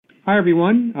Hi,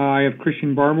 everyone. I have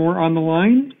Christian Barmore on the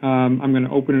line. I'm going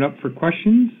to open it up for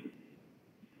questions.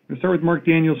 We'll start with Mark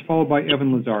Daniels, followed by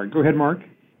Evan Lazard. Go ahead, Mark.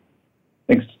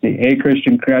 Thanks, Steve. Hey,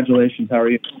 Christian. Congratulations. How are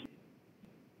you?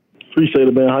 Appreciate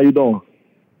it, man. How you doing?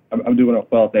 I'm doing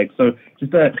well, thanks. So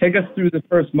just take us through the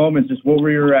first moments. Just what were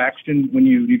your reaction when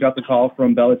you got the call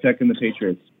from Belichick and the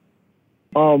Patriots?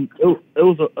 It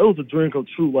was a dream come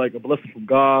true, like a blessing from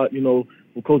God,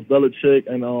 from Coach Belichick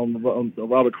and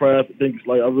Robert Kraft. I think it's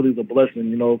like really a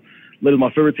blessing, It was my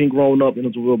favorite team growing up, and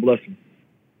it's a real blessing.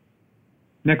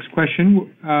 Next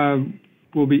question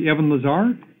will be Evan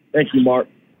Lazar. Thank you, Mark.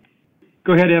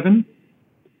 Go ahead, Evan.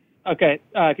 Okay.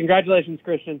 Congratulations,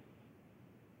 Christian.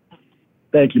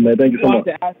 Thank you, man. Thank you so much.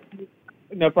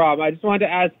 No problem. I just wanted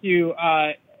to ask you,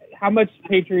 how much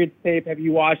Patriots tape have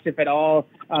you watched, if at all,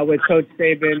 with Coach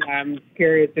Saban? I'm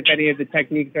curious if any of the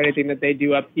techniques or anything that they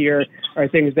do up here are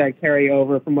things that carry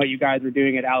over from what you guys were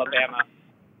doing at Alabama.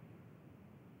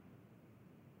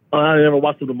 I never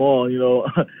watched them all.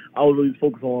 I was really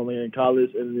focused on in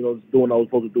college and just doing what I was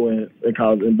supposed to do in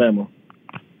college in Bama.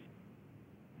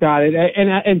 Got it.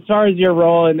 And as far as your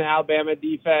role in the Alabama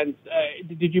defense,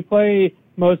 did you play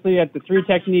mostly at the three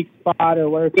technique spot, or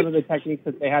what are some of the techniques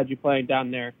that they had you playing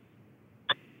down there?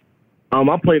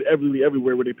 I played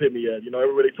everywhere where they put me at.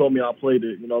 Everywhere they told me I played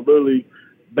it. Literally,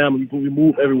 Bama, we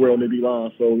move everywhere on the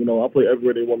D-line. So, I play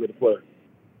everywhere they want me to play.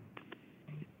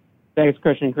 Thanks,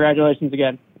 Christian. Congratulations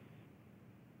again.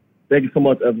 Thank you so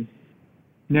much, Evan.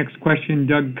 Next question,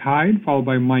 Doug Kyde, followed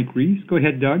by Mike Reese. Go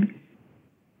ahead, Doug.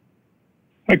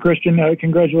 Hi, Christian.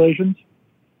 Congratulations.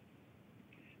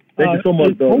 Thank you so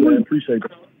much, Doug. I appreciate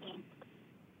it.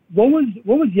 What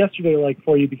was yesterday like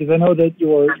for you? Because I know that you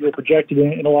were projected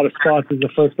in a lot of spots as a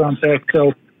first-round pick.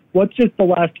 So what's just the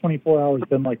last 24 hours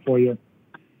been like for you?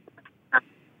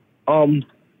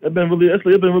 It's been really, it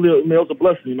was a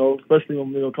blessing, especially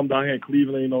when, come down here in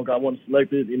Cleveland, got one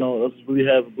selected, I just really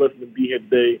have a blessing to be here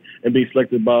today and be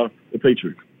selected by the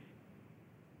Patriots.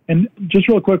 And just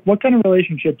real quick, what kind of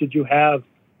relationship did you have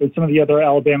with some of the other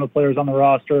Alabama players on the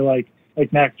roster, like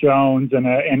Mac Jones and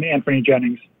Anthony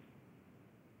Jennings?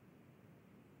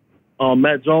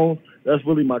 Matt Jones, that's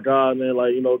really my guy, man.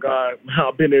 Guy,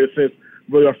 I've been there since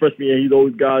really our freshman year. He's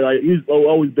always guy. He's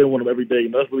always been one of them every day.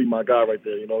 That's really my guy right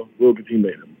there. Real good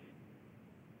teammate.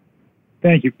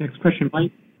 Thank you. Next question,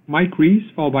 Mike Reese,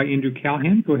 followed by Andrew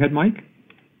Callahan. Go ahead, Mike.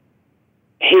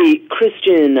 Hey,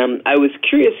 Christian. I was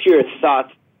curious your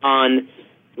thoughts on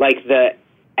the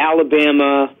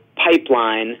Alabama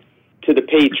pipeline to the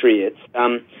Patriots.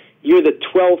 You're the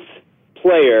 12th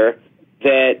player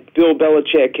that Bill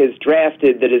Belichick has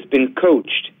drafted that has been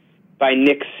coached by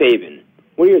Nick Saban.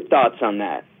 What are your thoughts on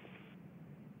that?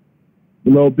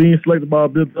 Being selected by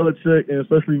Bill Belichick, and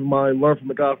especially learn from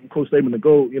the guy from Coach Saban to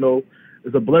go,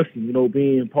 is a blessing,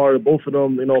 being part of both of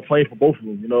them, playing for both of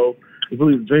them, it's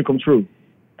really a dream come true.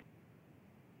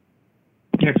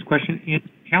 Next question, Andrew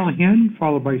Callahan,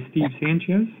 followed by Steve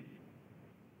Sanchez.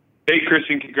 Hey,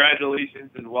 Christian, congratulations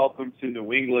and welcome to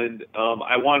New England.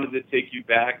 I wanted to take you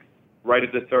back right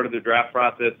at the start of the draft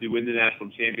process. You win the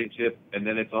national championship, and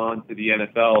then it's on to the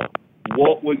NFL.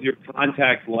 What was your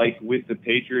contact like with the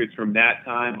Patriots from that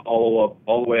time all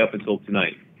the way up until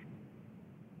tonight?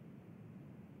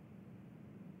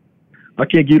 I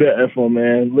can't give you that info,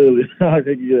 man. Literally, I can't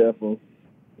give you that info.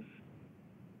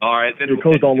 All right, then.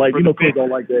 Coach don't like. Coach don't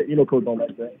like that. Coach don't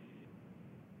like that.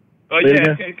 Oh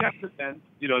yeah, it kind of depends.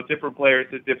 Different players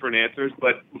have different answers.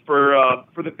 But for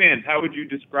the fans, how would you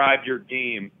describe your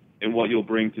game and what you'll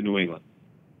bring to New England?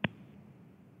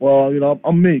 Well,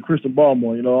 I'm me, Christian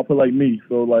Barmore. I play like me,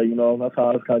 so that's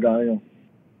kind of guy I am.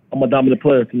 I'm a dominant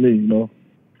player to me.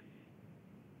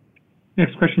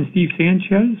 Next question, Steve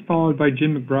Sanchez, followed by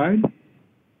Jim McBride.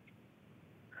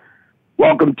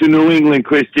 Welcome to New England,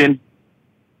 Christian.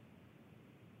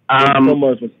 Thank you so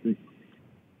much, Mr. Steve.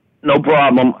 No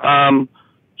problem.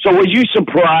 So was you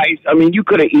surprised? I mean, you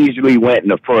could have easily went in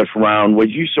the first round.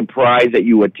 Was you surprised that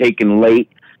you were taken late?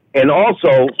 And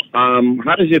also,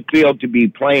 how does it feel to be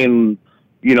playing,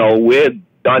 with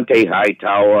Dante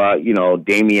Hightower,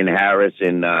 Damian Harris,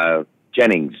 and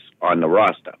Jennings on the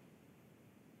roster?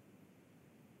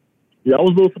 Yeah, I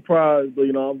was a little surprised, but,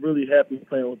 I'm really happy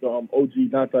playing with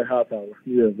OG Dante Hightower.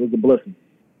 Yeah, it was a blessing.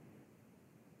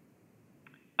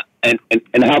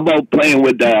 And how about playing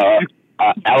with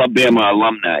Alabama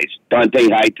alumni, Dante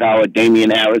Hightower, Damian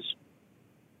Harris?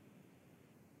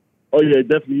 Oh yeah,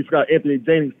 definitely. You forgot Anthony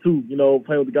Jennings too.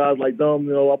 Playing with the guys like them.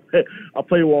 I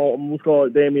played with what's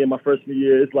called Damian my freshman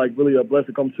year. It's really a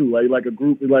blessing come true. Like a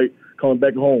group is coming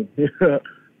back home.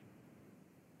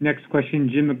 Next question,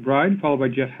 Jim McBride, followed by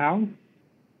Jeff Howe.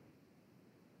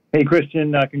 Hey,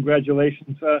 Christian,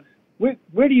 congratulations.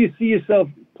 Where do you see yourself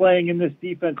playing in this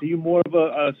defense? Are you more of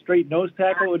a straight nose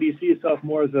tackle, or do you see yourself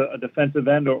more as a defensive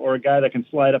end or a guy that can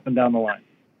slide up and down the line?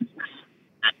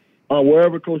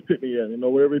 Wherever Coach put me in,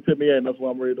 wherever he put me in, that's what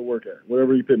I'm ready to work at.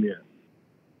 Wherever he put me in.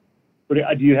 But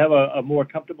do you have a more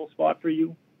comfortable spot for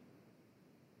you?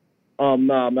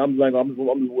 Nah, I'm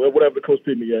whatever the coach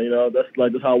put me in.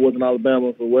 That's how I was in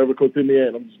Alabama. So wherever Coach put me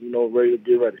in, I'm just ready to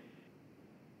get ready.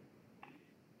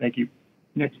 Thank you.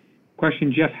 Next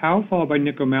question, Jeff Howe, followed by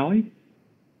Nick O'Malley.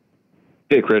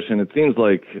 Hey, Christian, it seems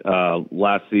like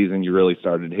last season you really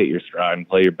started to hit your stride and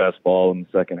play your best ball in the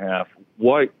second half.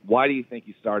 Why do you think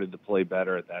you started to play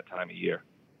better at that time of year?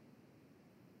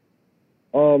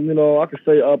 I could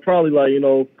say probably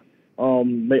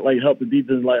help the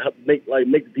defense, make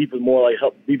the defense more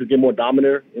help the defense get more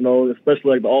dominant.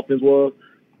 Especially the offense was.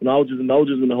 I was just in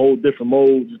a whole different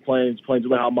mode, just playing just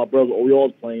like how my brother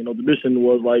was playing. The mission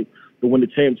was to win the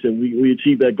championship. We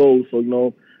achieved that goal, so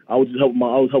I was just helping.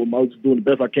 I was just doing the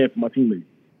best I can for my teammates.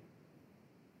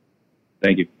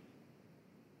 Thank you.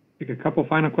 Take a couple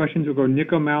final questions. We'll go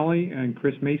Nick O'Malley and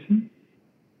Chris Mason.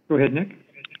 Go ahead, Nick.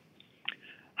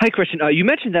 Hi, Christian. You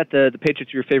mentioned that the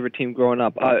Patriots were your favorite team growing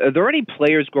up. Are there any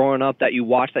players growing up that you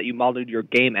watched that you modeled your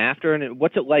game after? And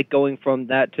what's it like going from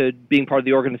that to being part of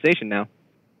the organization now?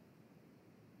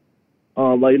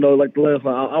 Like the last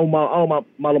time, I don't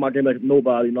model my game like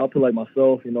nobody. I play like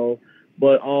myself,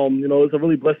 But, it's a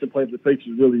really blessing playing for the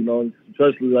Patriots, really,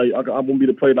 Especially, I'm going to be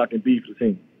the player that I can be for the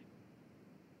team.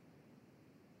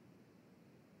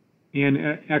 And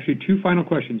actually, two final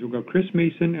questions. We'll go Chris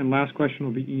Mason, and last question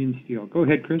will be Ian Steele. Go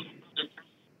ahead, Chris.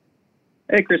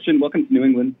 Hey, Christian. Welcome to New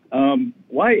England.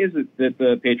 Why is it that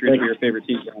the Patriots are your favorite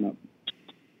team growing up?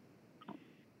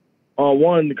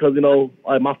 One, because,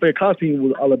 my favorite college team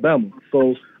was Alabama,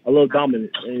 so I love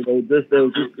dominance. And, it's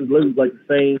literally like the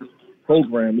same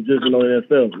program, it's just, in the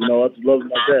NFL. I just love it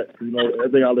like that.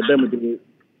 Everything Alabama did,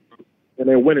 and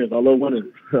they're winners. I love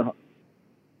winners.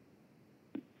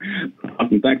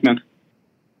 Awesome. Thanks, man.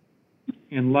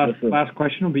 And last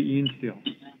question will be Ian Steele.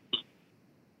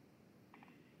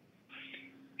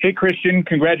 Hey, Christian.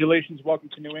 Congratulations. Welcome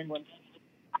to New England.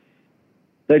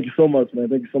 Thank you so much, man.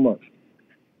 Thank you so much.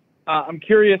 I'm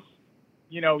curious,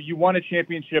 you won a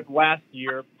championship last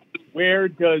year. Where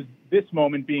does this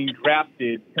moment being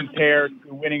drafted compare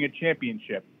to winning a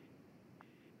championship?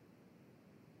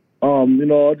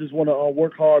 I just want to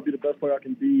work hard, be the best player I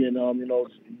can be, and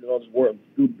just work,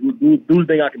 do the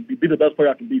thing I can be the best player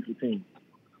I can be for the team.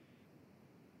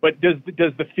 But does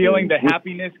the feeling, the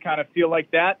happiness, kind of feel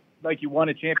like that, like you won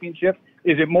a championship?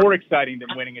 Is it more exciting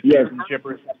than winning a championship,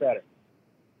 or is that better?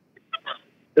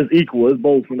 It's equal. It's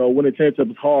both. Winning a championship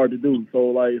is hard to do.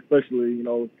 So, especially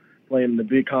playing in the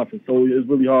big conference. So it's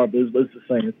really hard, but it's the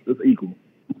same. It's equal.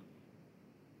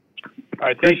 All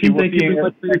right, thank you. Thank you very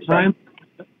much for your time.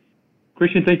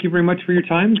 Christian, thank you very much for your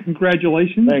time.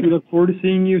 Congratulations. Thanks. We look forward to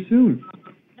seeing you soon.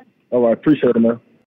 All right, appreciate it, man.